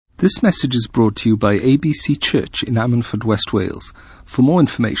This message is brought to you by ABC Church in Ammanford, West Wales. For more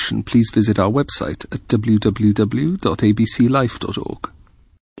information, please visit our website at www.abclife.org.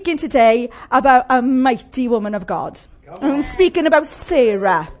 Speaking today about a mighty woman of God. I'm speaking about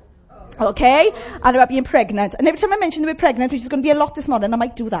Sarah. Okay? And about being pregnant. And every time I mention the word pregnant, which is going to be a lot this morning, I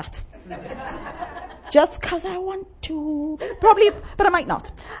might do that. Just because I want to. Probably, but I might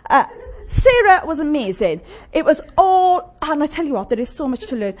not. Sarah was amazing. It was all, and I tell you what, there is so much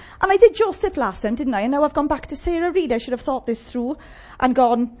to learn. And I did Joseph last time, didn't I? And now I've gone back to Sarah. Really, I should have thought this through and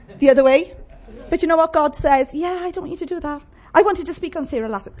gone the other way. But you know what God says? Yeah, I don't want you to do that. I wanted to speak on Sarah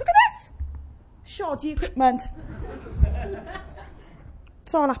last time. Look at this! Shoddy equipment.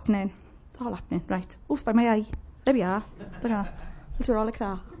 It's all happening. It's all happening. Right. Oops, by my eye. There we are. We'll do it all like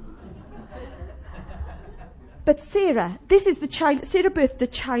that. But Sarah, this is the child, Sarah birthed the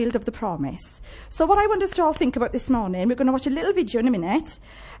child of the promise. So what I want us to all think about this morning, we're going to watch a little video in a minute,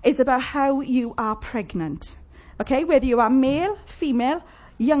 is about how you are pregnant. Okay, whether you are male, female,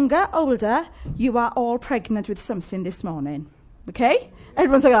 younger, older, you are all pregnant with something this morning. Okay?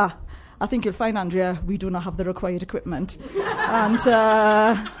 Everyone's like, I think you'll find, Andrea, we do not have the required equipment. And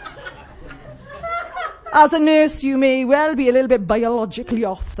as a nurse, you may well be a little bit biologically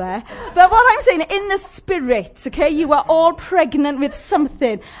off there. But what I'm saying, in the spirit, okay, you are all pregnant with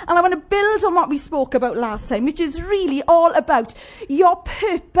something. And I want to build on what we spoke about last time, which is really all about your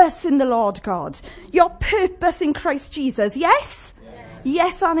purpose in the Lord God. Your purpose in Christ Jesus. Yes?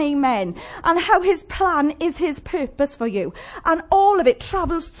 Yes and amen. And how his plan is his purpose for you. And all of it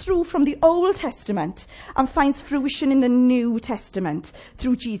travels through from the Old Testament and finds fruition in the New Testament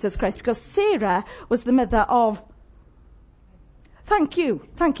through Jesus Christ. Because Sarah was the mother of... Thank you.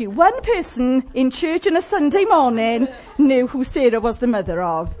 One person in church on a Sunday morning knew who Sarah was the mother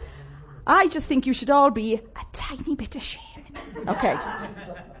of. I just think you should all be a tiny bit ashamed. Okay.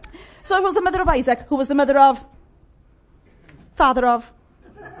 So it was the mother of Isaac, who was the mother of... Father of...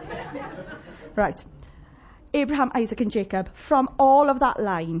 Right. Abraham, Isaac and Jacob. From all of that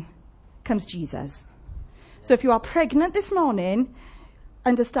line comes Jesus. So if you are pregnant this morning,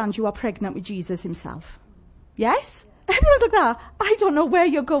 understand you are pregnant with Jesus himself. Yes? Everyone's like that. I don't know where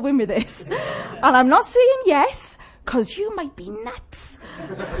you're going with this. And I'm not saying yes, because you might be nuts.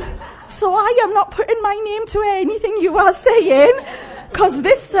 So I am not putting my name to anything you are saying, because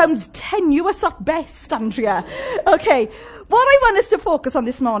this sounds tenuous at best, Andrea. Okay. What I want us to focus on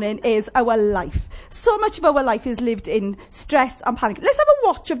this morning is our life. So much of our life is lived in stress and panic. Let's have a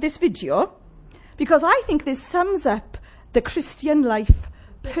watch of this video, because I think this sums up the Christian life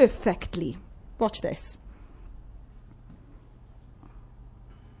perfectly. Watch this.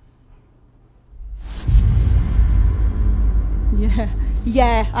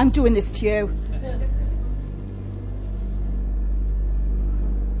 Yeah, I'm doing this to you.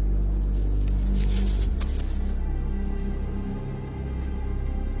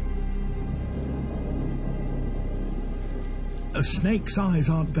 A snake's eyes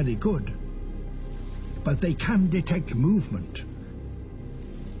aren't very good, but they can detect movement.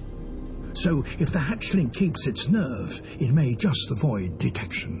 So if the hatchling keeps its nerve, it may just avoid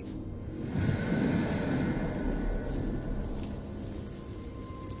detection.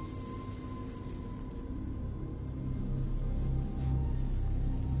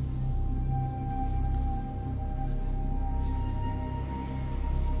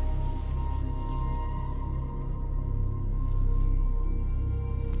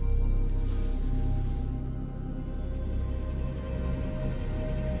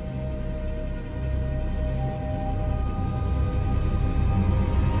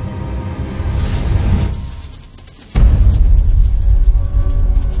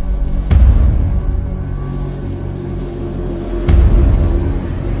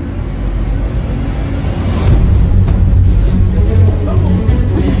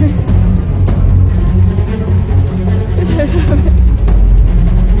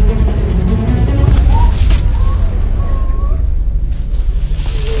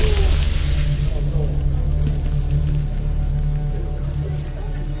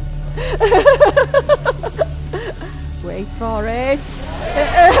 Wait for it.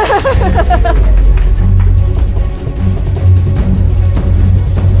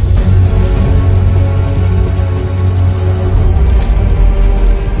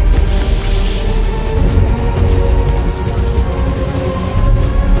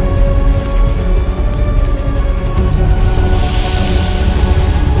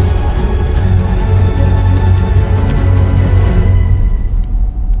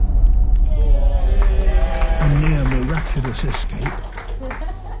 Escape.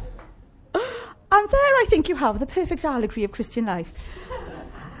 And there I think you have the perfect allegory of Christian life.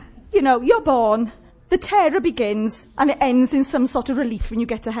 You know, you're born, the terror begins, and it ends in some sort of relief when you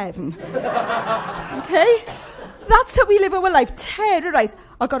get to heaven. Okay? That's how we live our life, terrorised.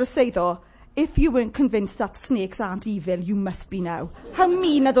 I've got to say though, if you weren't convinced that snakes aren't evil, you must be now. How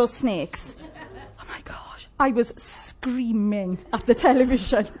mean are those snakes? Oh my gosh, I was screaming at the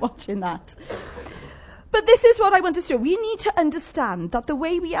television watching that. But this is what I want to show. We need to understand that the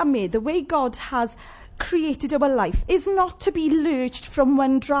way we are made, the way God has created our life, is not to be lurched from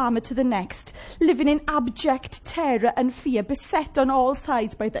one drama to the next, living in abject terror and fear, beset on all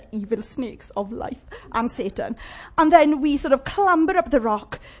sides by the evil snakes of life and Satan. And then we sort of clamber up the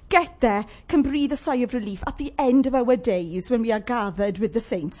rock, get there, can breathe a sigh of relief at the end of our days when we are gathered with the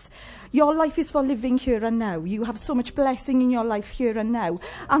saints. Your life is for living here and now. You have so much blessing in your life here and now.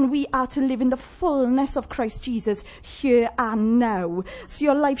 And we are to live in the fullness of Christ Jesus here and now. So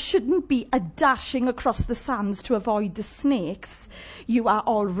your life shouldn't be a dashing across the sands to avoid the snakes. You are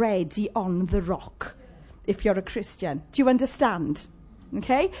already on the rock, if you're a Christian. Do you understand?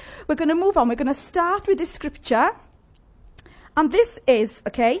 Okay? We're going to move on. We're going to start with this scripture. And this is,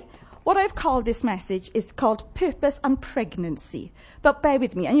 okay, what I've called this message is called Purpose and Pregnancy. But bear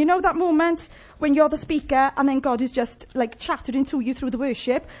with me. And you know that moment when you're the speaker and then God is just like chattering to you through the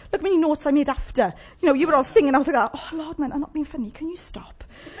worship? Look how many notes I made after. You know, you were all singing. I was like, oh, Lord, man, I'm not being funny. Can you stop?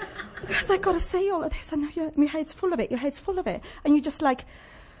 Because I've got to say all of this. And now my head's full of it. Your head's full of it. And you're just like,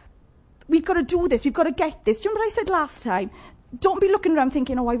 we've got to do this. We've got to get this. Do you remember what I said last time? Don't be looking around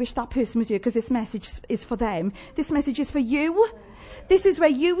thinking, oh, I wish that person was here because this message is for them. This message is for you. This is where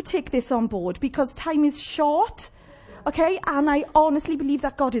you take this on board because time is short, okay? And I honestly believe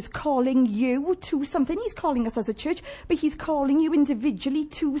that God is calling you to something. He's calling us as a church, but he's calling you individually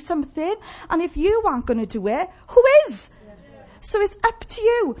to something. And if you aren't going to do it, who is? So it's up to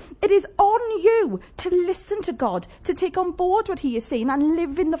you. It is on you to listen to God, to take on board what he is saying and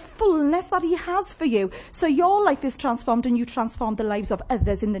live in the fullness that he has for you. So your life is transformed and you transform the lives of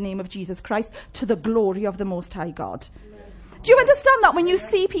others in the name of Jesus Christ to the glory of the Most High God. Do you understand that when you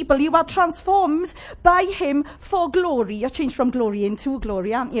see people, you are transformed by him for glory? You're changed from glory into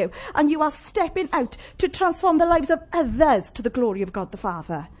glory, aren't you? And you are stepping out to transform the lives of others to the glory of God the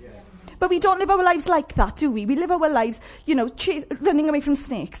Father. Yeah. But we don't live our lives like that, do we? We live our lives, you know, running away from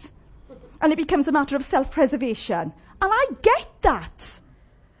snakes. And it becomes a matter of self-preservation. And I get that.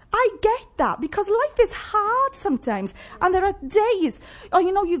 I get that because life is hard sometimes and there are days,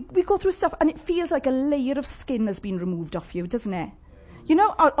 you know, we go through stuff and it feels like a layer of skin has been removed off you, doesn't it? You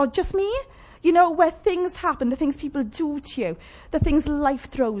know, or just me, you know, where things happen, the things people do to you, the things life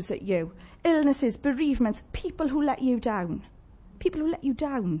throws at you, illnesses, bereavements, people who let you down,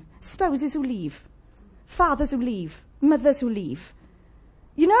 spouses who leave, fathers who leave, mothers who leave.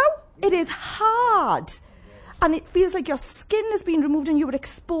 You know, it is hard. And it feels like your skin has been removed and you are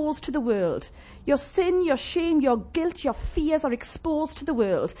exposed to the world. Your sin, your shame, your guilt, your fears are exposed to the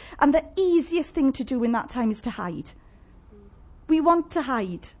world. And the easiest thing to do in that time is to hide. We want to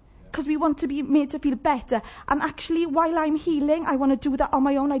hide because we want to be made to feel better. And actually, while I'm healing, I want to do that on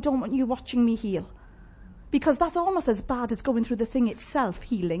my own. I don't want you watching me heal. Because that's almost as bad as going through the thing itself,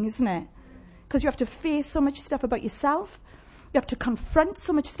 healing, isn't it? Because you have to face so much stuff about yourself. You have to confront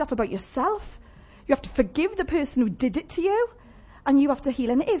so much stuff about yourself. You have to forgive the person who did it to you. And you have to heal.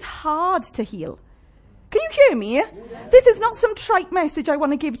 And it is hard to heal. Can you hear me? Yeah. This is not some trite message I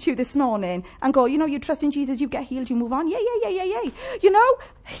want to give to you this morning. And go, you know, you trust in Jesus, you get healed, you move on. Yeah. You know,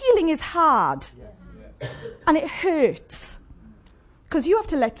 healing is hard. And it hurts. Because you have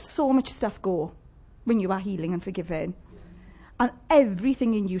to let so much stuff go when you are healing and forgiving. And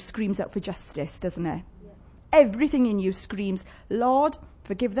everything in you screams out for justice, doesn't it? Everything in you screams, Lord,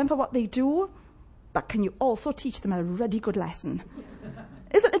 forgive them for what they do. But can you also teach them a really good lesson?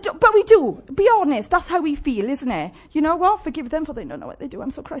 But we do. Be honest. That's how we feel, isn't it? You know what? Forgive them for they don't know what they do. I'm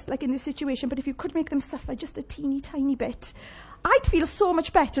so Christ-like in this situation. But if you could make them suffer just a teeny tiny bit, I'd feel so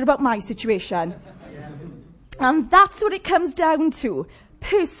much better about my situation. And that's what it comes down to.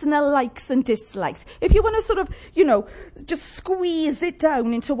 Personal likes and dislikes. If you want to sort of, you know, just squeeze it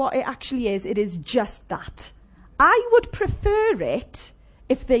down into what it actually is, it is just that. I would prefer it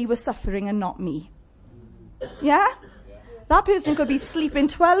if they were suffering and not me. Yeah? That person could be sleeping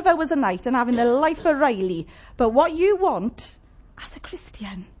 12 hours a night and having their life a Riley. But what you want, as a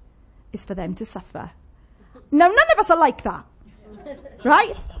Christian, is for them to suffer. Now, none of us are like that.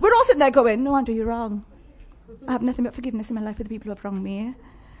 Right? We're all sitting there going, no, Andrew, you're wrong. I have nothing but forgiveness in my life for the people who have wronged me.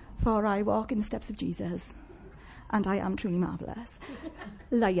 For I walk in the steps of Jesus. And I am truly marvellous.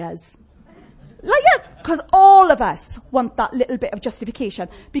 Liars. Because all of us want that little bit of justification.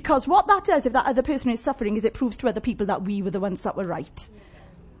 Because what that does, if that other person is suffering, is it proves to other people that we were the ones that were right.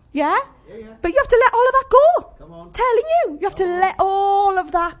 Yeah? But you have to let all of that go. Come on. Telling you have to let all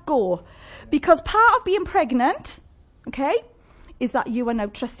of that go. Because part of being pregnant, okay, is that you are now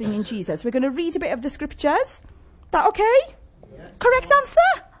trusting in Jesus. We're going to read a bit of the scriptures. That okay? Yes. Correct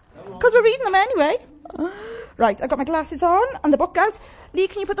answer? Because we're reading them anyway. Right, I've got my glasses on and the book out. Lee,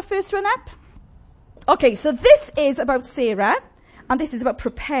 can you put the first one up? Okay, so this is about Sarah, and this is about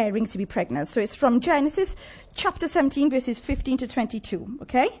preparing to be pregnant. So it's from Genesis chapter 17, verses 15 to 22,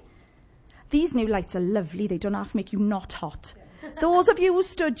 okay? These new lights are lovely. They don't have to make you not hot. Those of you who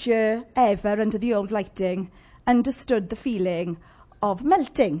stood here ever under the old lighting understood the feeling of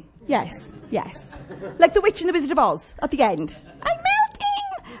melting. Yes, yes. Like the witch in the Wizard of Oz at the end. I'm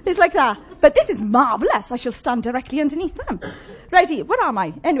melting! It's like that. But this is marvellous. I shall stand directly underneath them. Righty, where am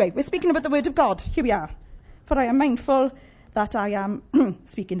I? Anyway, we're speaking about the word of God. Here we are. For I am mindful that I am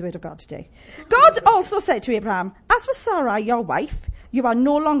speaking the word of God today. God also said to Abraham, as for Sarai, your wife, you are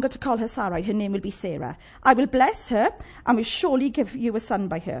no longer to call her Sarai. Her name will be Sarah. I will bless her and will surely give you a son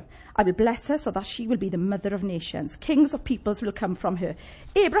by her. I will bless her so that she will be the mother of nations. Kings of peoples will come from her.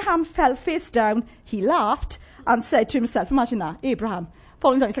 Abraham fell face down. He laughed and said to himself, imagine that, Abraham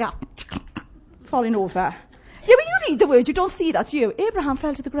falling down. It's like that, falling over. Yeah, when you read the word, you don't see that, do you? Abraham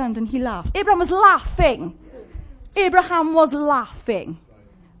fell to the ground and he laughed. Abraham was laughing. Abraham was laughing.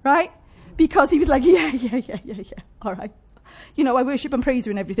 Right? Because he was like, yeah. All right. You know, I worship and praise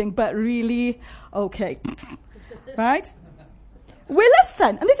you and everything, but really, okay. Right? Will a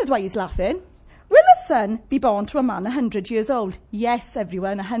son, and this is why he's laughing, will a son be born to a man 100 years old? Yes,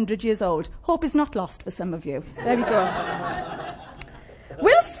 everyone, 100 years old. Hope is not lost for some of you. There we go.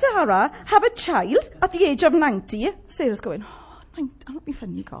 Will Sarah have a child at the age of 90? Sarah's going, oh, 90, I'm not being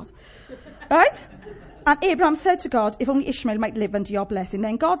funny, God. Right? And Abraham said to God, if only Ishmael might live under your blessing.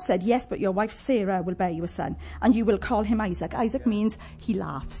 Then God said, yes, but your wife Sarah will bear you a son, and you will call him Isaac. Isaac means he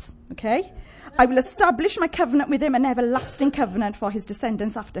laughs. Okay? I will establish my covenant with him, an everlasting covenant for his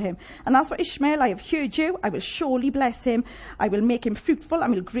descendants after him. And as for Ishmael, I have heard you. I will surely bless him. I will make him fruitful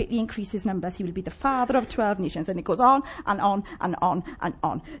and will greatly increase his numbers. He will be the father of 12 nations. And it goes on and on and on and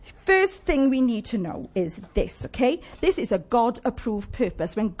on. First thing we need to know is this, okay? This is a God-approved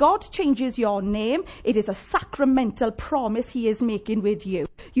purpose. When God changes your name, it is a sacramental promise he is making with you.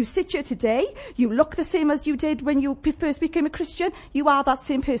 You sit here today, you look the same as you did when you first became a Christian. You are that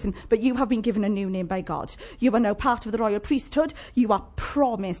same person, but you have been given a new name by God. You are now part of the royal priesthood. You are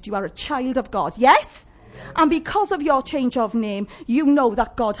promised. You are a child of God. Yes? And because of your change of name, you know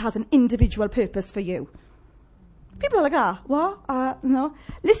that God has an individual purpose for you. People are like, what? No.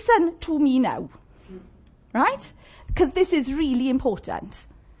 Listen to me now. Right? Because this is really important.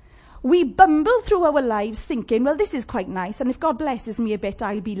 We bumble through our lives thinking, well, this is quite nice, and if God blesses me a bit,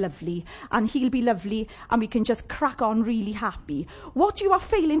 I'll be lovely, and he'll be lovely, and we can just crack on really happy. What you are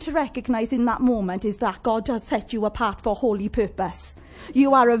failing to recognise in that moment is that God has set you apart for holy purpose.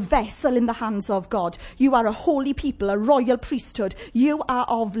 You are a vessel in the hands of God. You are a holy people, a royal priesthood. You are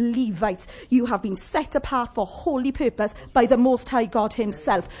of Levites. You have been set apart for holy purpose by the Most High God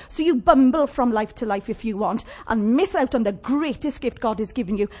himself. So you bumble from life to life if you want and miss out on the greatest gift God has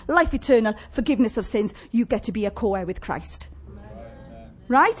given you, life eternal, forgiveness of sins. You get to be a co-heir with Christ.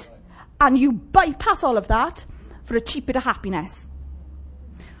 Right? And you bypass all of that for a cheap bit of happiness.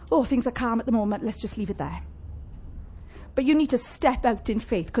 Oh, things are calm at the moment. Let's just leave it there. But you need to step out in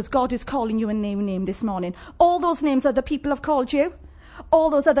faith because God is calling you a new name this morning. All those names other people have called you. All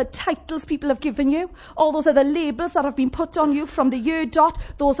those other titles people have given you. All those other labels that have been put on you from the year dot.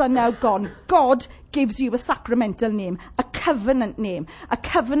 Those are now gone. God gives you a sacramental name. A covenant name. A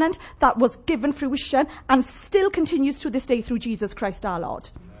covenant that was given fruition and still continues to this day through Jesus Christ our Lord.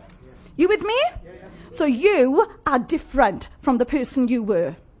 You with me? So you are different from the person you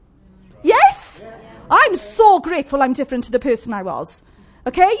were. Yes? I'm so grateful I'm different to the person I was.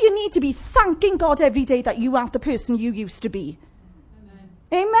 Okay? You need to be thanking God every day that you aren't the person you used to be.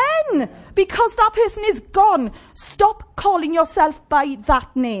 Amen. Because that person is gone. Stop calling yourself by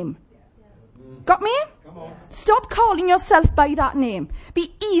that name. Got me? Stop calling yourself by that name.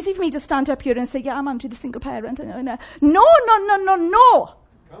 Be easy for me to stand up here and say, yeah, I'm onto the single parent. No.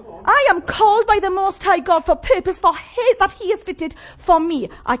 I am called by the Most High God for purpose that he has fitted for me.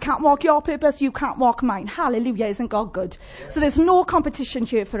 I can't walk your purpose, you can't walk mine. Hallelujah, isn't God good? So there's no competition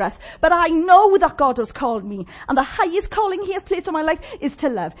here for us. But I know that God has called me. And the highest calling he has placed on my life is to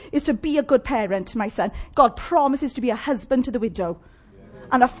love, is to be a good parent to my son. God promises to be a husband to the widow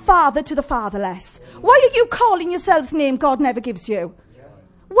and a father to the fatherless. Why are you calling yourselves name God never gives you?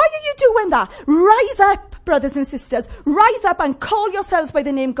 Why are you doing that? Rise up, brothers and sisters. Rise up and call yourselves by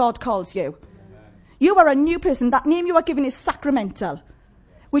the name God calls you. You are a new person. That name you are given is sacramental.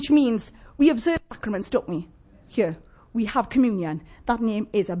 which means we observe sacraments, don't we? Here, we have communion. That name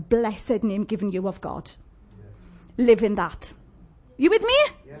is a blessed name given you of God. Yes. Live in that. You with me?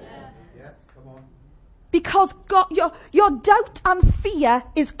 Yes. Yes, come on. Because God, your doubt and fear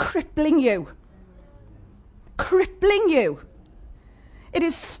is crippling you. Crippling you. It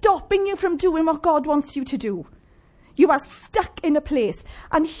is stopping you from doing what God wants you to do. You are stuck in a place.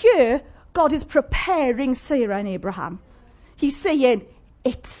 And here, God is preparing Sarah and Abraham. He's saying,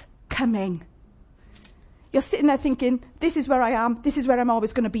 it's coming. You're sitting there thinking, this is where I am. This is where I'm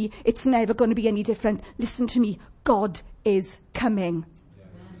always going to be. It's never going to be any different. Listen to me. God is coming.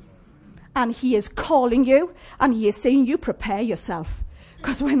 And he is calling you. And he is saying, you prepare yourself.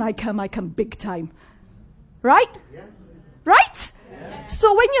 Because when I come big time. Right? Yeah. Right? Yeah.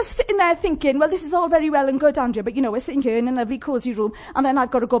 So when you're sitting there thinking, well, this is all very well and good, Andrea, but we're sitting here in a lovely cozy room, and then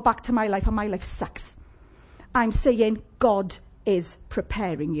I've got to go back to my life, and my life sucks. I'm saying God is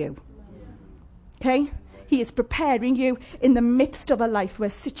preparing you. Okay? He is preparing you in the midst of a life where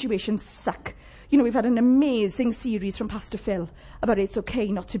situations suck. We've had an amazing series from Pastor Phil about it's okay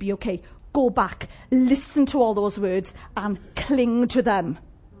not to be okay. Go back, listen to all those words, and cling to them.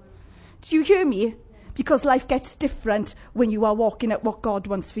 Do you hear me? Because life gets different when you are walking at what God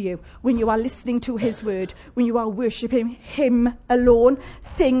wants for you. When you are listening to his word. When you are worshipping him alone.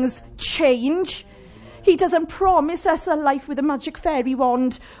 Things change. He doesn't promise us a life with a magic fairy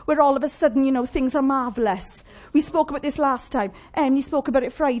wand where all of a sudden, things are marvellous. We spoke about this last time. He spoke about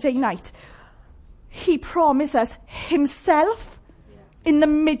it Friday night. He promised us himself in the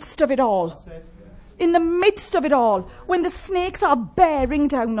midst of it all. In the midst of it all. When the snakes are bearing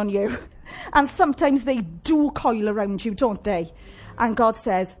down on you. And sometimes they do coil around you, don't they? And God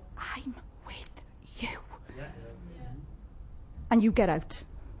says, I'm with you. And you get out.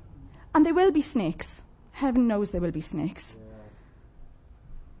 And there will be snakes. Heaven knows there will be snakes.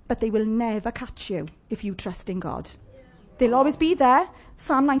 But they will never catch you if you trust in God. They'll always be there.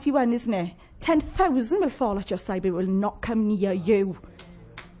 Psalm 91, isn't it? 10,000 will fall at your side, but it will not come near you.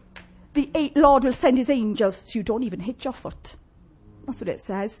 The Lord will send his angels so you don't even hit your foot. That's what it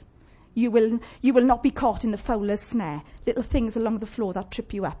says. You will not be caught in the fowler's snare. Little things along the floor that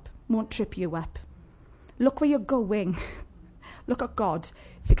trip you up won't trip you up. Look where you're going. Look at God.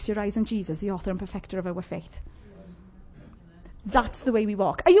 Fix your eyes on Jesus, the author and perfecter of our faith. That's the way we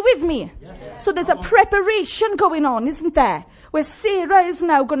walk. Are you with me? Yes. So there's a preparation going on, isn't there? Where Sarah is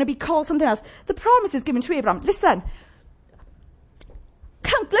now going to be called something else. The promise is given to Abraham. Listen.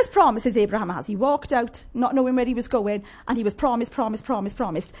 Countless promises Abraham has. He walked out, not knowing where he was going, and he was promised.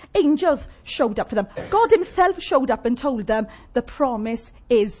 Angels showed up for them. God himself showed up and told them the promise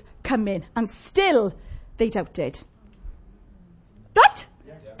is coming. And still, they doubted. Right?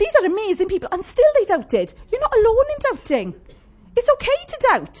 Yeah. These are amazing people, and still they doubted. You're not alone in doubting. It's okay to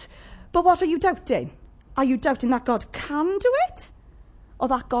doubt. But what are you doubting? Are you doubting that God can do it? Or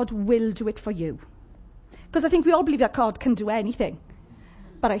that God will do it for you? Because I think we all believe that God can do anything.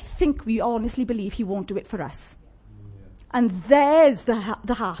 But I think we honestly believe he won't do it for us. And there's the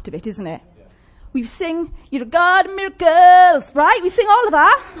heart of it, isn't it? We sing, God miracles, right? We sing all of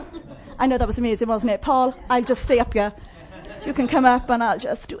that. I know that was amazing, wasn't it? Paul, I'll just stay up here. You can come up and I'll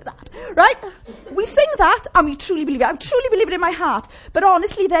just do that. Right? We sing that and we truly believe it. I truly believe it in my heart. But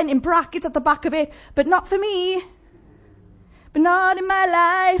honestly then, in brackets at the back of it, but not for me. But not in my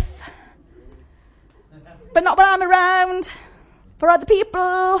life. But not when I'm around. For other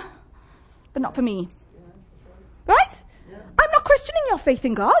people, but not for me. Right? Yeah. I'm not questioning your faith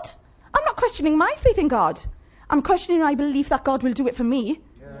in God. I'm not questioning my faith in God. I'm questioning my belief that God will do it for me.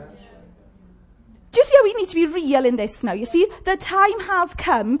 Yeah. Do you see how we need to be real in this now? You see, the time has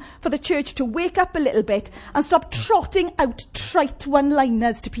come for the church to wake up a little bit and stop trotting out trite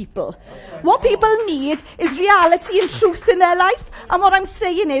one-liners to people. Right. What people need is reality and truth in their life. And what I'm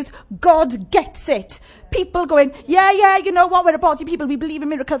saying is, God gets it. People going, yeah, you know what, we're a body people, we believe in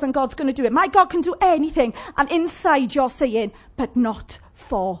miracles and God's going to do it. My God can do anything. And inside you're saying, but not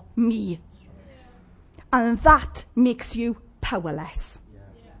for me. And that makes you powerless.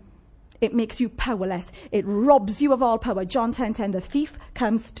 It makes you powerless. It robs you of all power. John 10:10, the thief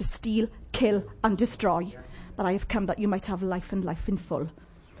comes to steal, kill and destroy. But I have come that you might have life and life in full.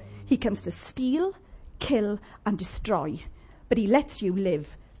 He comes to steal, kill and destroy. But he lets you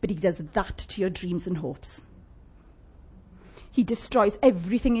live. But he does that to your dreams and hopes. He destroys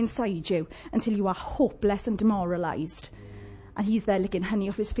everything inside you until you are hopeless and demoralized. And he's there licking honey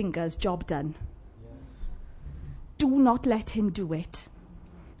off his fingers, job done. Do not let him do it.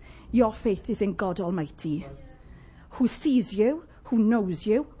 Your faith is in God Almighty, who sees you, who knows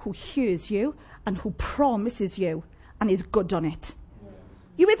you, who hears you, and who promises you, and is good on it.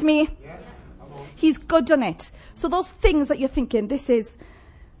 You with me? Yes. Come on. He's good on it. So those things that you're thinking,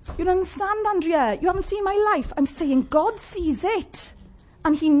 you don't understand, Andrea. You haven't seen my life. I'm saying God sees it.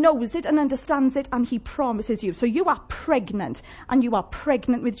 And he knows it and understands it, and he promises you. So you are pregnant, and you are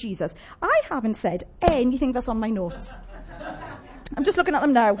pregnant with Jesus. I haven't said anything that's on my notes. I'm just looking at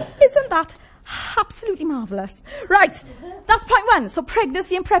them now. Isn't that absolutely marvellous? Right, that's point one. So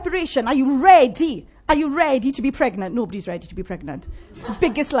pregnancy and preparation. Are you ready? Are you ready to be pregnant? Nobody's ready to be pregnant. It's the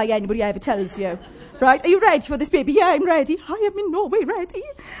biggest lie anybody ever tells you. Right? Are you ready for this baby? Yeah, I'm ready. I am in no way ready.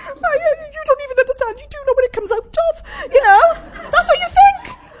 You don't even understand. You do know what it comes out of. You know? That's what you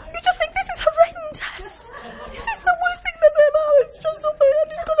think. You just think this is horrendous. This is the worst thing there's ever. It's just so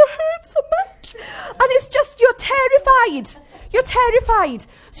bad. It's going to hurt so much. And it's just, you're terrified. You're terrified.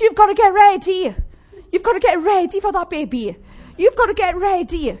 So you've got to get ready. You've got to get ready for that baby. You've got to get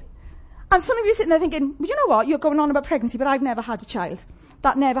ready. And some of you sitting there thinking, well, you know what, you're going on about pregnancy, but I've never had a child.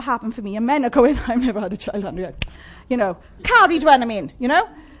 That never happened for me. And men are going, I've never had a child, Andrea. You know, carried when I'm in, you know.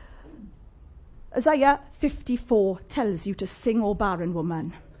 Isaiah 54 tells you to sing, O barren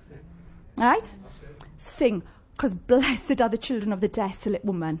woman. Right? Sing, because blessed are the children of the desolate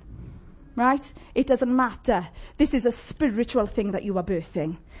woman. Right? It doesn't matter. This is a spiritual thing that you are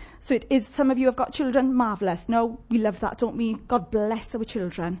birthing. So it is, some of you have got children, marvellous. No, we love that, don't we? God bless our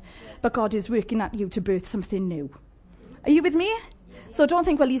children. But God is working at you to birth something new. Are you with me? So don't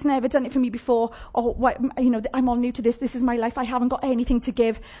think, well, he's never done it for me before, or what, you know, I'm all new to this. This is my life. I haven't got anything to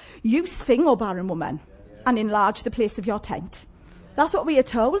give. You sing, O barren woman, and enlarge the place of your tent. That's what we are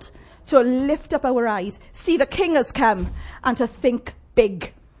told. To lift up our eyes, see the King has come, and to think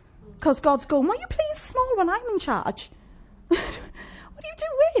big. Because God's going, why are you playing small when I'm in charge? What are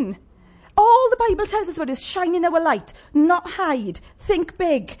you doing? All the Bible tells us about is shining our light, not hide, think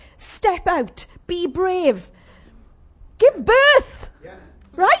big, step out, be brave, give birth,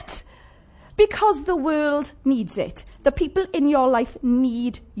 right? Because the world needs it. The people in your life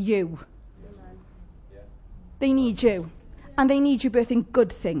need you. They need you. And they need you birthing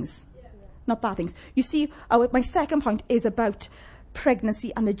good things, not bad things. You see, my second point is about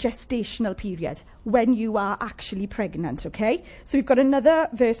pregnancy and the gestational period, when you are actually pregnant, okay? So we've got another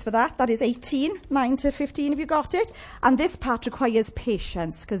verse for that. That is 18, 9 to 15, if you got it. And this part requires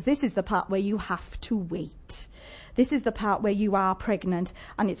patience, because this is the part where you have to wait. This is the part where you are pregnant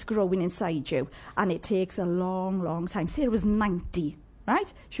and it's growing inside you. And it takes a long, long time. Sarah was 90,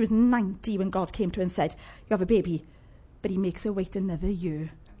 right? She was 90 when God came to her and said, you have a baby, but he makes her wait another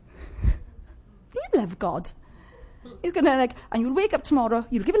year. You love God. He's going to and you'll wake up tomorrow,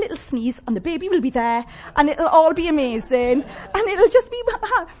 you'll give a little sneeze, and the baby will be there, and it'll all be amazing, and it'll just be,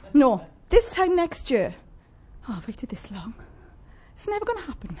 no, this time next year, I've waited this long. It's never going to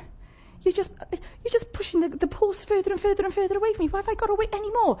happen. You're just pushing the post further and further and further away from me. Why have I got to wait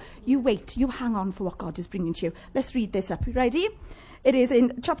anymore? You wait, you hang on for what God is bringing to you. Let's read this up. You ready? It is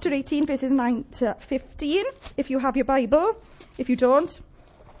in chapter 18, verses 9 to 15, if you have your Bible. If you don't,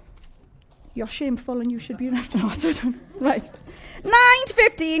 you're shameful and you should be left now. Right. 9 to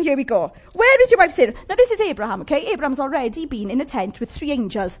 15, here we go. Where is your wife Sarah? Now this is Abraham, okay? Abraham's already been in a tent with 3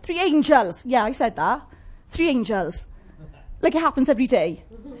 angels. 3 angels. Yeah, I said that. 3 angels. Like it happens every day.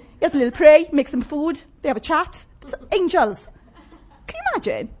 He has a little pray, makes them food, they have a chat. It's angels. Can you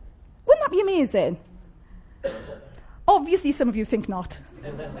imagine? Wouldn't that be amazing? Obviously some of you think not.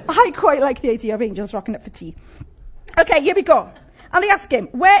 I quite like the idea of angels rocking up for tea. Okay, here we go. And they ask him,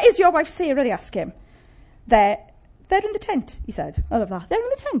 where is your wife Sarah? They ask him. They're in the tent, he said. I love that. They're in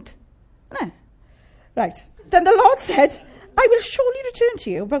the tent. No. Right. Then the Lord said, I will surely return to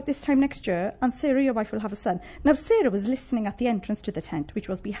you about this time next year, and Sarah, your wife, will have a son. Now Sarah was listening at the entrance to the tent, which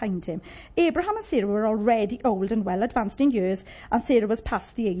was behind him. Abraham and Sarah were already old and well advanced in years, and Sarah was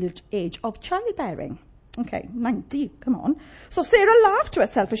past the age of childbearing. Okay, 90, come on. So Sarah laughed to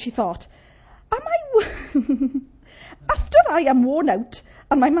herself as she thought, after I am worn out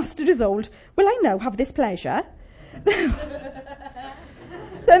and my master is old, will I now have this pleasure? Then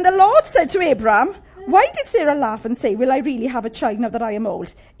the Lord said to Abraham, why did Sarah laugh and say, will I really have a child now that I am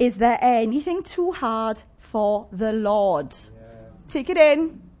old? Is there anything too hard for the Lord? Yeah. Take it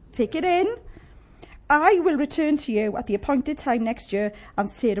in. Take it in. I will return to you at the appointed time next year, and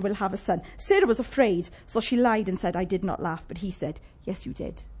Sarah will have a son. Sarah was afraid, so she lied and said, I did not laugh. But he said, yes, you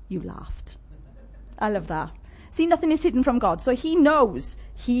did. You laughed. I love that. See, nothing is hidden from God. So he knows.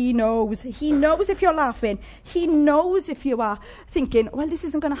 He knows. He knows if you're laughing. He knows if you are thinking, well, this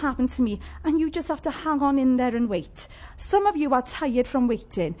isn't going to happen to me. And you just have to hang on in there and wait. Some of you are tired from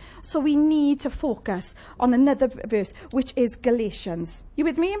waiting. So we need to focus on another verse, which is Galatians. You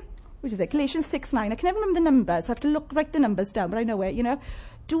with me? which is it? Galatians 6:9. I can never remember the numbers. I have to write the numbers down, but I know it, you know.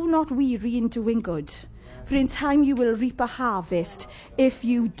 Do not weary in doing good, for in time you will reap a harvest if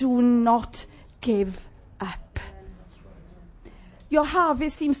you do not give up. Your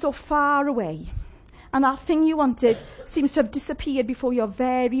harvest seems so far away, and that thing you wanted seems to have disappeared before your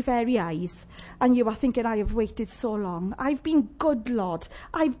very, very eyes. And you are thinking, I have waited so long. I've been good, Lord.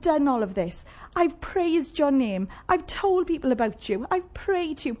 I've done all of this. I've praised your name. I've told people about you. I've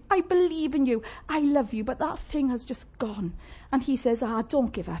prayed to you. I believe in you. I love you. But that thing has just gone. And he says,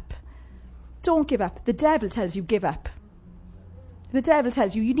 don't give up. Don't give up. The devil tells you, give up. The devil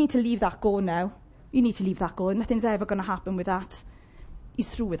tells you, you need to leave that go now. You need to leave that go. Nothing's ever going to happen with that. He's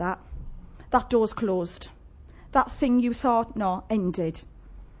through with that. That door's closed. That thing you thought, no, ended.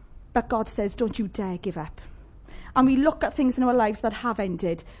 But God says, don't you dare give up. And we look at things in our lives that have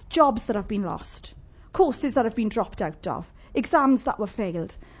ended. Jobs that have been lost. Courses that have been dropped out of. Exams that were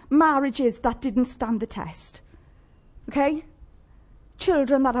failed. Marriages that didn't stand the test. Okay?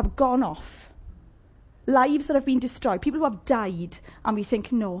 Children that have gone off. Lives that have been destroyed. People who have died. And we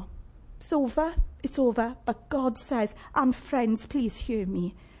think, no, it's over. It's over. But God says, and friends, please hear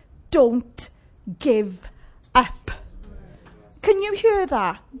me. Don't give up. Can you hear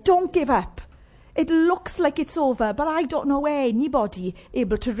that? Don't give up. It looks like it's over, but I don't know anybody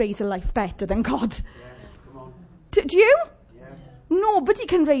able to raise a life better than God. Yes, come on. Do you? Yes. Nobody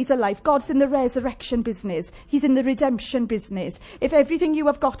can raise a life. God's in the resurrection business. He's in the redemption business. If everything you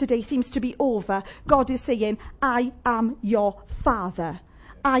have got today seems to be over, God is saying, I am your Father.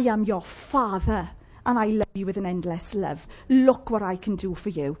 I am your Father. And I love you with an endless love. Look what I can do for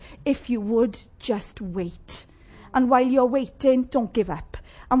you. If you would, just wait. And while you're waiting, don't give up.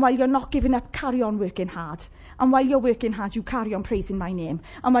 And while you're not giving up, carry on working hard. And while you're working hard, you carry on praising my name.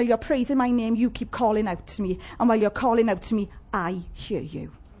 And while you're praising my name, you keep calling out to me. And while you're calling out to me, I hear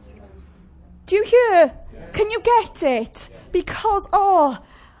you. Do you hear? Yeah. Can you get it? Yeah. Because,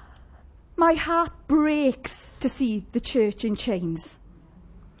 my heart breaks to see the church in chains.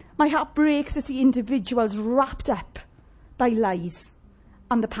 My heart breaks to see individuals wrapped up by lies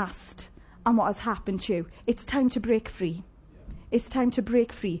and the past. And what has happened to you. It's time to break free. It's time to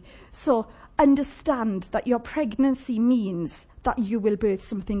break free. So understand that your pregnancy means that you will birth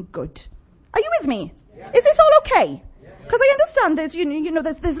something good. Are you with me? Yeah. Is this all okay? Because I understand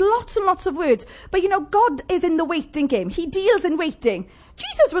there's lots and lots of words. But God is in the waiting game. He deals in waiting.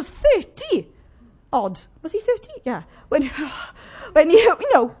 Jesus was 30 odd. Was he 30? Yeah. When he,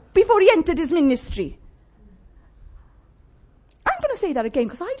 before he entered his ministry. I'm going to say that again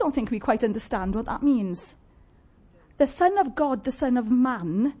because I don't think we quite understand what that means. The Son of God, the Son of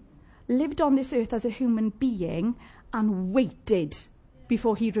Man, lived on this earth as a human being and waited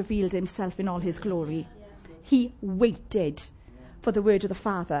before he revealed himself in all his glory. He waited for the word of the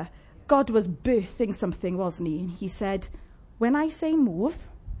Father. God was birthing something, wasn't he? And he said, when I say move,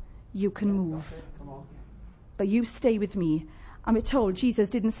 you can move. But you stay with me. And we're told Jesus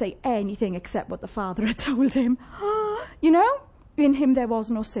didn't say anything except what the Father had told him. In him there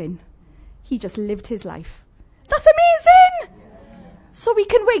was no sin. He just lived his life. That's amazing! So we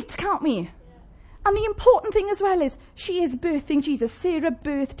can wait, can't we? And the important thing as well is she is birthing Jesus. Sarah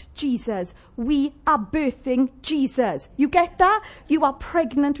birthed Jesus. We are birthing Jesus. You get that? You are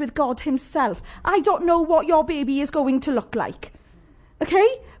pregnant with God himself. I don't know what your baby is going to look like.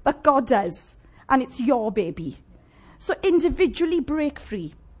 Okay? But God does. And it's your baby. So individually break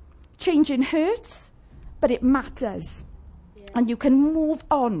free. Changing hurts, but it matters. And you can move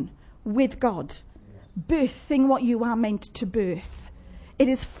on with God, birthing what you are meant to birth. It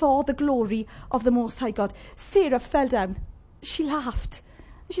is for the glory of the Most High God. Sarah fell down. She laughed.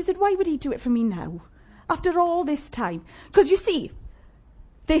 She said, why would he do it for me now? After all this time. Because you see,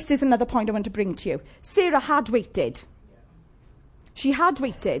 this is another point I want to bring to you. Sarah had waited. She had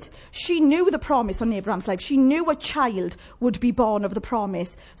waited. She knew the promise on Abraham's life. She knew a child would be born of the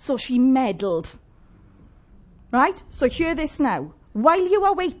promise. So she meddled. Right? So hear this now. While you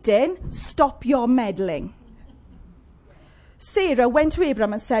are waiting, stop your meddling. Sarah went to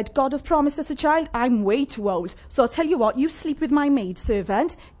Abraham and said, God has promised us a child. I'm way too old. So I'll tell you what, you sleep with my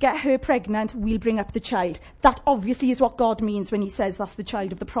maidservant, get her pregnant, we'll bring up the child. That obviously is what God means when he says that's the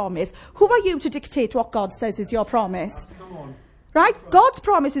child of the promise. Who are you to dictate what God says is your promise? Come on. Right? God's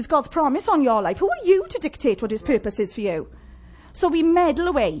promise is God's promise on your life. Who are you to dictate what his purpose is for you? So we meddle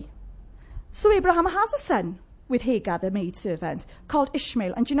away. So Abraham has a son with Hagar, the maidservant, called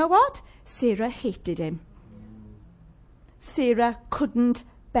Ishmael. And do you know what? Sarah hated him. Sarah couldn't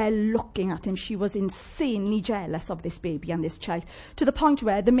bear looking at him. She was insanely jealous of this baby and this child, to the point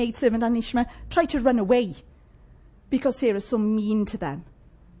where the maidservant and Ishmael tried to run away because Sarah's so mean to them.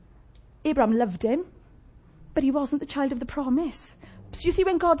 Abraham loved him, but he wasn't the child of the promise. So you see,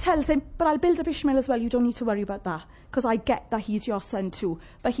 when God tells him, but I'll build up Ishmael as well, you don't need to worry about that, because I get that he's your son too,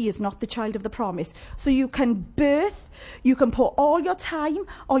 but he is not the child of the promise. So you can put all your time,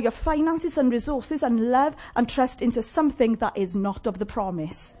 all your finances and resources and love and trust into something that is not of the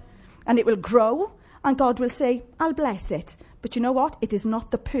promise. And it will grow, and God will say, I'll bless it. But you know what? It is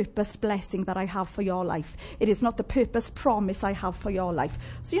not the purposed blessing that I have for your life. It is not the purposed promise I have for your life.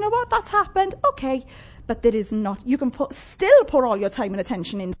 So you know what? That's happened. Okay. But there is not. You can still pour all your time and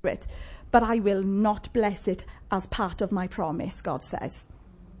attention into it. But I will not bless it as part of my promise, God says.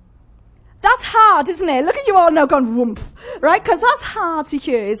 That's hard, isn't it? Look at you all now gone whoomp. Right? Because that's hard to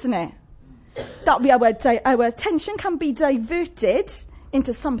hear, isn't it? That our attention can be diverted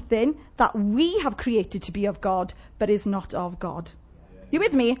into something that we have created to be of God, but is not of God. You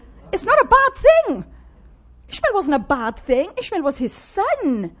with me? It's not a bad thing. Ishmael wasn't a bad thing. Ishmael was his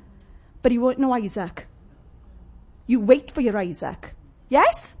son. But he won't know Isaac. You wait for your Isaac.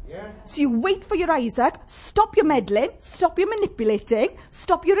 Yes? Yeah. So you wait for your Isaac. Stop your meddling. Stop your manipulating.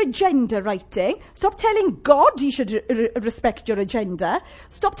 Stop your agenda writing. Stop telling God he should respect your agenda.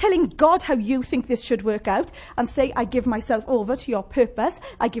 Stop telling God how you think this should work out. And say, I give myself over to your purpose.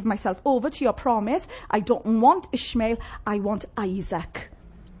 I give myself over to your promise. I don't want Ishmael. I want Isaac.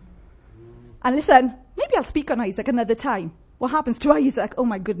 And listen, maybe I'll speak on Isaac another time. What happens to Isaac? Oh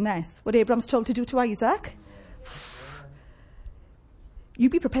my goodness. What Abraham's told to do to Isaac? You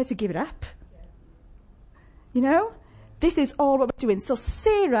be prepared to give it up. You know? This is all what we're doing. So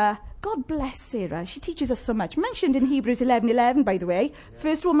Sarah, God bless Sarah. She teaches us so much. Mentioned in Hebrews 11:11, by the way.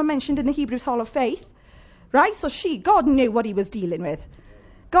 First woman mentioned in the Hebrews Hall of Faith. Right? So God knew what he was dealing with.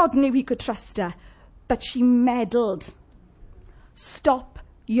 God knew he could trust her. But she meddled. Stop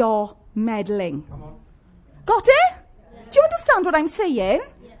your meddling. Come on. Got it? Do you understand what I'm saying?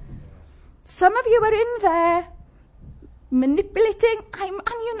 Yeah. Some of you are in there manipulating.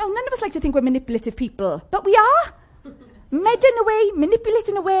 None of us like to think we're manipulative people, but we are. Meddling away,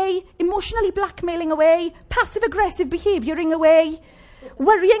 manipulating away, emotionally blackmailing away, passive-aggressive behaviouring away,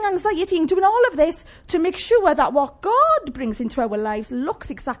 worrying, anxiety, doing all of this to make sure that what God brings into our lives looks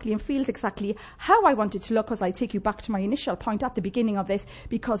exactly and feels exactly how I want it to look, as I take you back to my initial point at the beginning of this,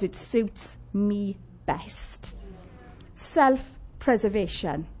 because it suits me best.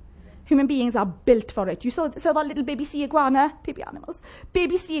 Self-preservation. Human beings are built for it. You saw that little baby sea iguana, baby animals,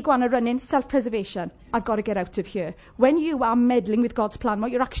 baby sea iguana running, self-preservation. I've got to get out of here. When you are meddling with God's plan,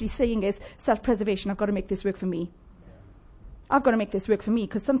 what you're actually saying is self-preservation. I've got to make this work for me. I've got to make this work for me,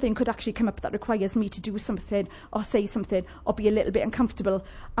 because something could actually come up that requires me to do something or say something or be a little bit uncomfortable.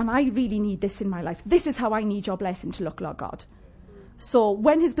 And I really need this in my life. This is how I need your blessing to look, Lord God. So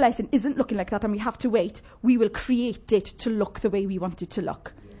when his blessing isn't looking like that and we have to wait, we will create it to look the way we want it to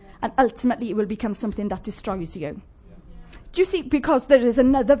look. And ultimately it will become something that destroys you. Do you see? Because there is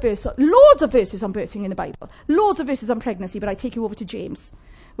another verse, loads of verses on birthing in the Bible, loads of verses on pregnancy, but I take you over to James,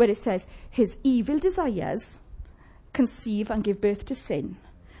 where it says, his evil desires conceive and give birth to sin.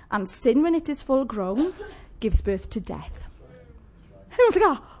 And sin, when it is full grown, gives birth to death. I was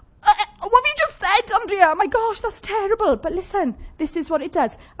like, what have you just said, Andrea? My gosh, that's terrible. But listen, this is what it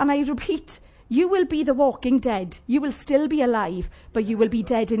does. And I repeat, you will be the walking dead. You will still be alive, but you will be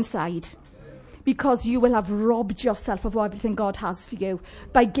dead inside. Because you will have robbed yourself of everything God has for you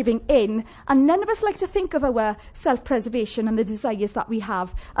by giving in. And none of us like to think of our self-preservation and the desires that we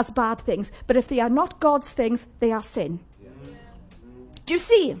have as bad things. But if they are not God's things, they are sin. Do you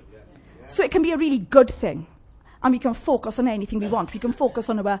see? So it can be a really good thing. And we can focus on anything we want. We can focus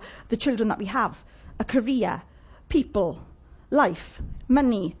on the children that we have, a career, people, life,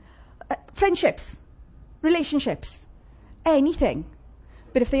 money, friendships, relationships, anything.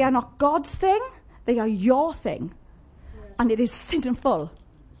 But if they are not God's thing, they are your thing. And it is sinful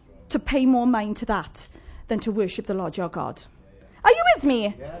to pay more mind to that than to worship the Lord your God. Are you with me?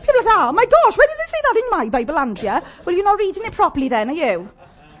 Yes. People are like, oh my gosh, where does it say that in my Bible, Andrea? Well, you're not reading it properly then, are you?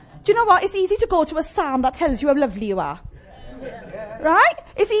 Do you know what? It's easy to go to a psalm that tells you how lovely you are. Yeah. Right?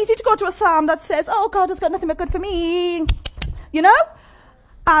 It's easy to go to a psalm that says, oh, God has got nothing but good for me. You know?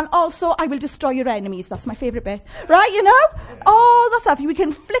 And also, I will destroy your enemies. That's my favourite bit. Right, you know? All the stuff. We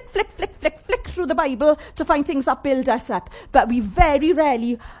can flick through the Bible to find things that build us up. But we very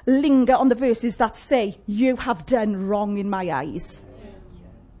rarely linger on the verses that say, you have done wrong in my eyes.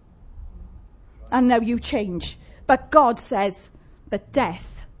 And now you change. But God says that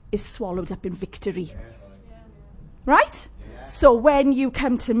death is swallowed up in victory. Right? So when you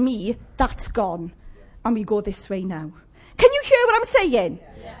come to me, that's gone. And we go this way now. Can you hear what I'm saying?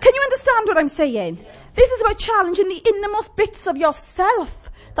 Can you understand what I'm saying? This is about challenging the innermost bits of yourself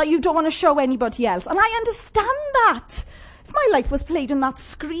that you don't want to show anybody else. And I understand that. If my life was played on that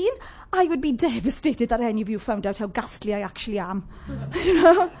screen, I would be devastated that any of you found out how ghastly I actually am. You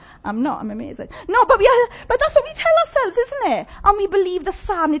know? I'm not, I'm amazing. No, but that's what we tell ourselves, isn't it? And we believe the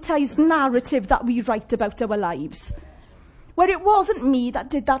sanitized narrative that we write about our lives. Where it wasn't me that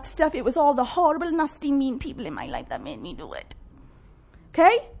did that stuff, it was all the horrible, nasty, mean people in my life that made me do it.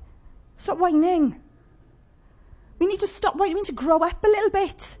 Okay? Stop whining. We need to stop whining. We need to grow up a little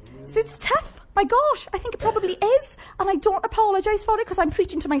bit. It's tough. My gosh, I think it probably is. And I don't apologise for it because I'm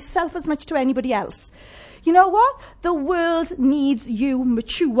preaching to myself as much to anybody else. You know what? The world needs you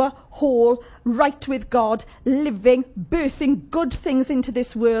mature, whole, right with God, living, birthing good things into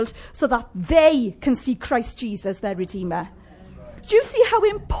this world so that they can see Christ Jesus, their Redeemer. Do you see how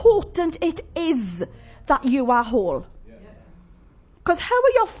important it is that you are whole? Because how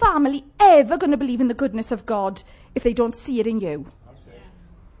are your family ever going to believe in the goodness of God if they don't see it in you?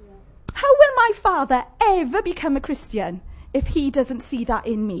 How will my father ever become a Christian if he doesn't see that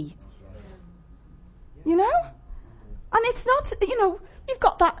in me? You know? And it's not, you know, you've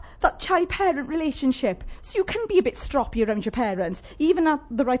got that child-parent relationship. So you can be a bit stroppy around your parents, even at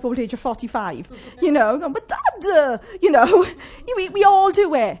the ripe old age of 45. You know, going, but Dad, you know, we all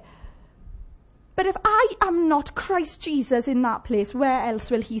do it. But if I am not Christ Jesus in that place, where else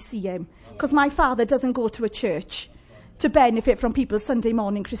will he see him? Because my father doesn't go to a church to benefit from people's Sunday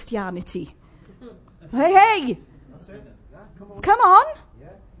morning Christianity. Hey! Come on!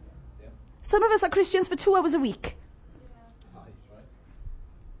 Some of us are Christians for 2 hours a week.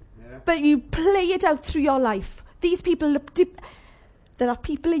 But you play it out through your life. These people, there are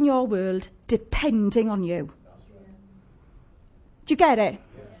people in your world depending on you. Do you get it?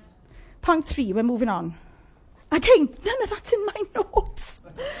 Point 3, we're moving on. Again, none of that's in my notes.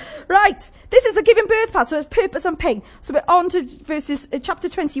 Right, this is the giving birth part, so it's purpose and pain. So we're on to chapter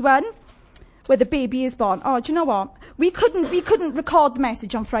 21, where the baby is born. Oh, do you know what? We couldn't record the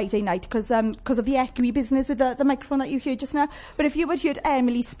message on Friday night because of the echoey business with the microphone that you heard just now. But if you had heard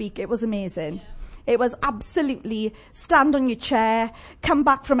Emily speak, it was amazing. It was absolutely stand on your chair, come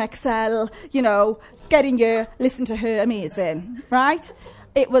back from Excel, you know, get in here, listen to her, amazing, right?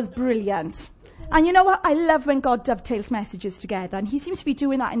 It was brilliant. And you know what? I love when God dovetails messages together. And he seems to be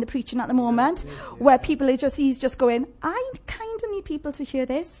doing that in the preaching at the moment, where people he's just going, I kind of need people to hear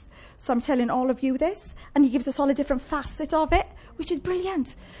this. So I'm telling all of you this. And he gives us all a different facet of it, which is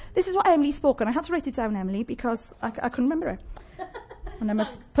brilliant. This is what Emily spoke on. I had to write it down, Emily, because I couldn't remember it. And I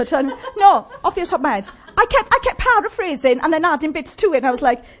must put on, no, off the top of my head. I kept paraphrasing and then adding bits to it. And I was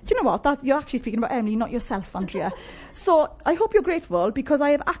like, do you know what? You're actually speaking about Emily, not yourself, Andrea. So I hope you're grateful because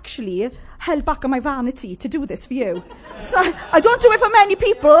I have actually held back on my vanity to do this for you. So I don't do it for many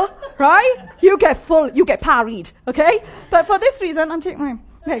people, right? You get parried, okay? But for this reason, I'm taking mine.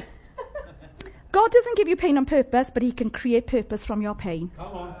 Okay. God doesn't give you pain on purpose, but he can create purpose from your pain. Come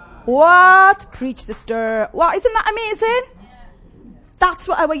on. What? Preach, sister. What? Isn't that amazing? That's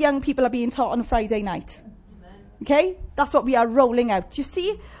what our young people are being taught on a Friday night. Okay? That's what we are rolling out. Do you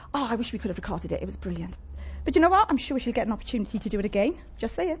see? Oh, I wish we could have recorded it. It was brilliant. But you know what? I'm sure she'll get an opportunity to do it again.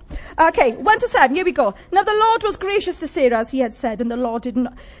 Just say it. Okay, 1 to 7. Here we go. Now the Lord was gracious to Sarah as he had said, and the Lord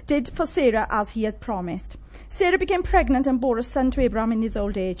did for Sarah as he had promised. Sarah became pregnant and bore a son to Abraham in his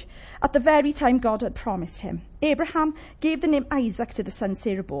old age, at the very time God had promised him. Abraham gave the name Isaac to the son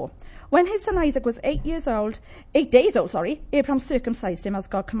Sarah bore. When his son Isaac was 8 days old, Abraham circumcised him as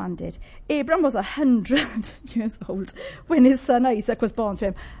God commanded. Abraham was 100 years old when his son Isaac was born to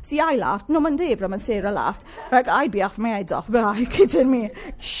him. See, I laughed. No wonder Abraham and Sarah laughed. Like, I'd be off my head off. But are you kidding me?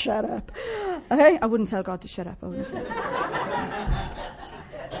 Shut up. Okay? I wouldn't tell God to shut up. I wouldn't say.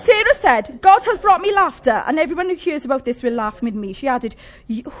 Sarah said, God has brought me laughter, and everyone who hears about this will laugh with me. She added,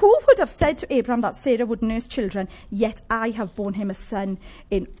 who would have said to Abraham that Sarah would nurse children, yet I have borne him a son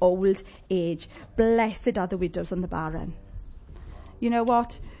in old age. Blessed are the widows and the barren. You know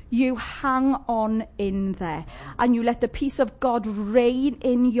what? You hang on in there and you let the peace of God reign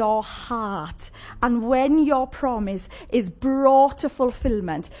in your heart. And when your promise is brought to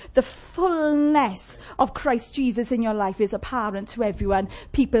fulfillment, the fullness of Christ Jesus in your life is apparent to everyone.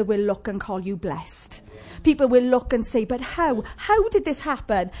 People will look and call you blessed. People will look and say, but how? How did this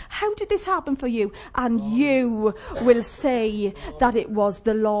happen? How did this happen for you? And you will say that it was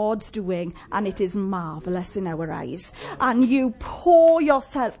the Lord's doing and it is marvelous in our eyes. And you pour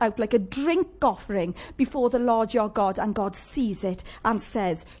yourself out like a drink offering before the Lord your God, and God sees it and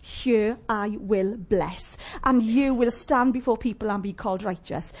says, here I will bless. And you will stand before people and be called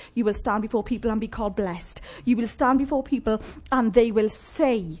righteous. You will stand before people and be called blessed. You will stand before people and they will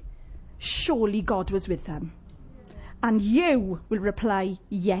say, surely God was with them. And you will reply,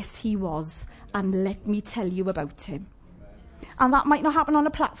 yes, he was. And let me tell you about him. And that might not happen on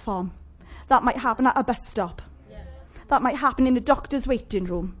a platform. That might happen at a bus stop. That might happen in a doctor's waiting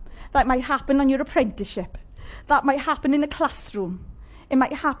room. That might happen on your apprenticeship. That might happen in a classroom. It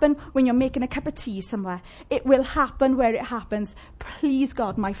might happen when you're making a cup of tea somewhere. It will happen where it happens. Please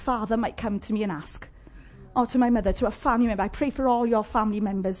God, my father might come to me and ask. Or to my mother, to a family member. I pray for all your family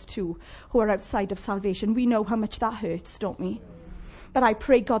members too, who are outside of salvation. We know how much that hurts, don't we? But I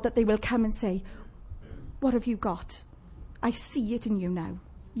pray, God, that they will come and say, what have you got? I see it in you now.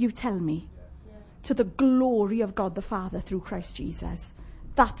 You tell me. To the glory of God the Father through Christ Jesus.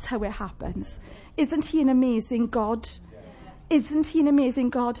 That's how it happens. Isn't he an amazing God? Isn't he an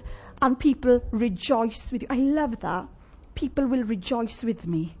amazing God? And people rejoice with you. I love that. People will rejoice with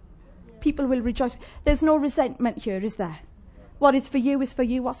me. People will rejoice. There's no resentment here, is there? What is for you is for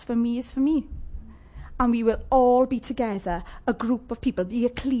you. What's for me is for me. And we will all be together, a group of people, the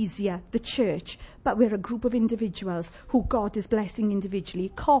ecclesia, the church, but we're a group of individuals who God is blessing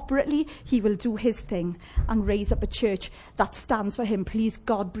individually. Corporately, he will do his thing and raise up a church that stands for him. Please,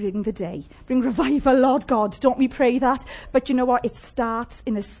 God, bring the day. Bring revival, Lord God. Don't we pray that? But you know what? It starts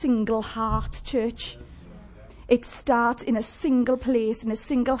in a single heart, church. It starts in a single place, in a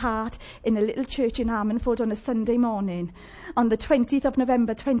single heart, in a little church in Ammanford on a Sunday morning. On the 20th of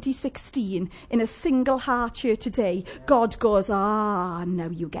November 2016, in a single heart here today, God goes, now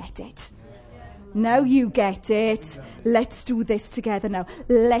you get it. Now you get it. Let's do this together now.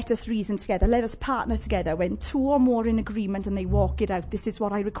 Let us reason together. Let us partner together. When two or more in agreement and they walk it out, this is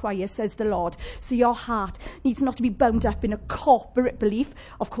what I require, says the Lord. So your heart needs not to be bound up in a corporate belief.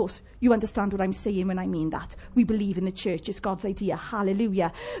 Of course, you understand what I'm saying when I mean that. We believe in the church. It's God's idea.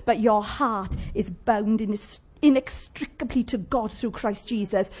 Hallelujah. But your heart is bound inextricably to God through Christ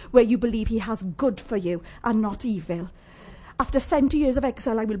Jesus, where you believe he has good for you and not evil. After 70 years of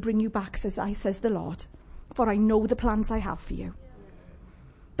exile, I will bring you back, says the Lord, for I know the plans I have for you.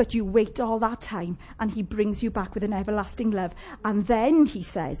 But you wait all that time, and he brings you back with an everlasting love. And then he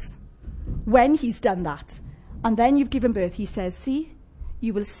says, when he's done that, and then you've given birth, he says, see,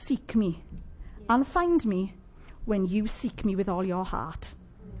 you will seek me and find me when you seek me with all your heart.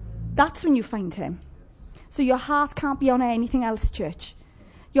 That's when you find him. So your heart can't be on anything else, church.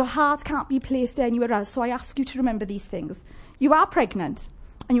 Your heart can't be placed anywhere else. So I ask you to remember these things. You are pregnant,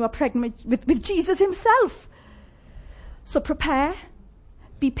 and you are pregnant with Jesus himself. So prepare,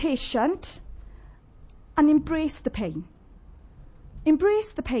 be patient, and embrace the pain.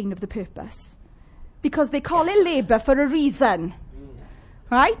 Embrace the pain of the purpose. Because they call it labour for a reason.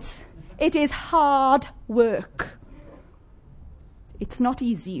 Right? It is hard work. It's not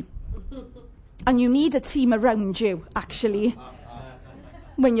easy. And you need a team around you, actually.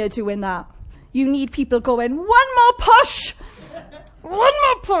 When you're doing that, you need people going, one more push,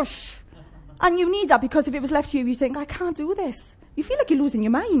 and you need that, because if it was left to you, you think, I can't do this. You feel like you're losing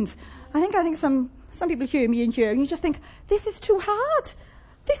your mind. I think some people hear me in here, and you just think, this is too hard.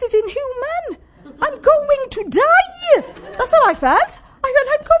 This is inhuman. I'm going to die. That's how I felt. I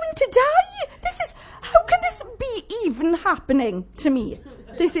felt, I'm going to die. How can this be even happening to me?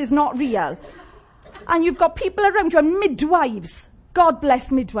 This is not real. And you've got people around you, and midwives. God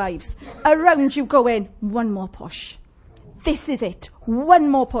bless midwives. Around you going, one more push. This is it. One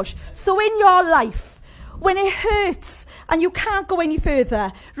more push. So in your life, when it hurts and you can't go any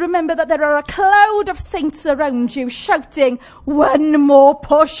further, remember that there are a cloud of saints around you shouting, one more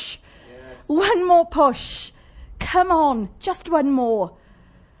push. Yes. One more push. Come on, just one more.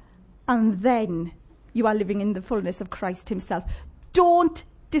 And then you are living in the fullness of Christ himself. Don't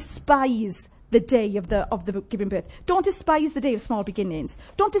despise the day of the giving birth. Don't despise the day of small beginnings.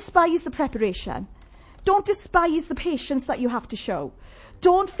 Don't despise the preparation. Don't despise the patience that you have to show.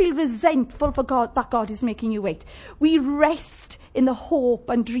 Don't feel resentful for God, that God is making you wait. We rest in the hope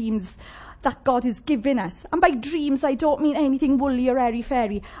and dreams that God is giving us. And by dreams, I don't mean anything woolly or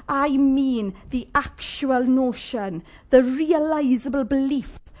airy-fairy. I mean the actual notion, the realizable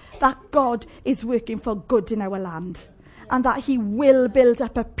belief that God is working for good in our land. And that he will build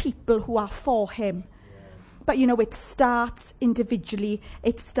up a people who are for him. But you know, it starts individually.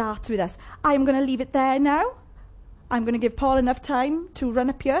 It starts with us. I'm going to leave it there now. I'm going to give Paul enough time to run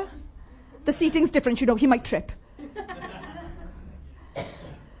up here. The seating's different, you know, he might trip.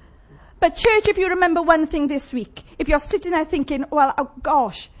 But church, if you remember one thing this week, if you're sitting there thinking, well, oh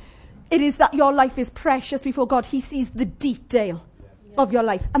gosh, it is that your life is precious before God. He sees the detail of your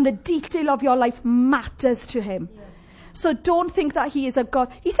life. And the detail of your life matters to him. So don't think that he is a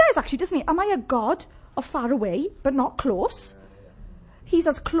God. He says actually, doesn't he? Am I a God of far away, but not close? He's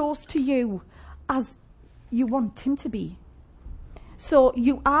as close to you as you want him to be. So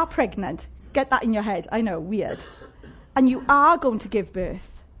you are pregnant. Get that in your head. I know, weird. And you are going to give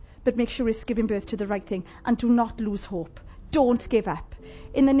birth. But make sure it's giving birth to the right thing. And do not lose hope. Don't give up.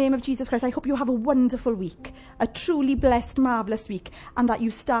 In the name of Jesus Christ, I hope you have a wonderful week. A truly blessed, marvellous week. And that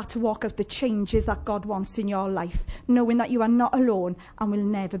you start to walk out the changes that God wants in your life. Knowing that you are not alone and will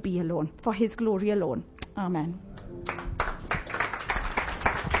never be alone. For his glory alone. Amen.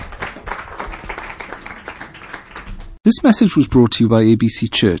 This message was brought to you by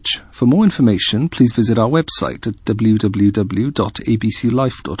ABC Church. For more information, please visit our website at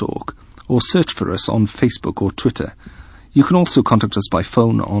www.abclife.org or search for us on Facebook or Twitter. You can also contact us by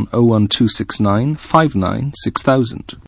phone on 01269 59 6000.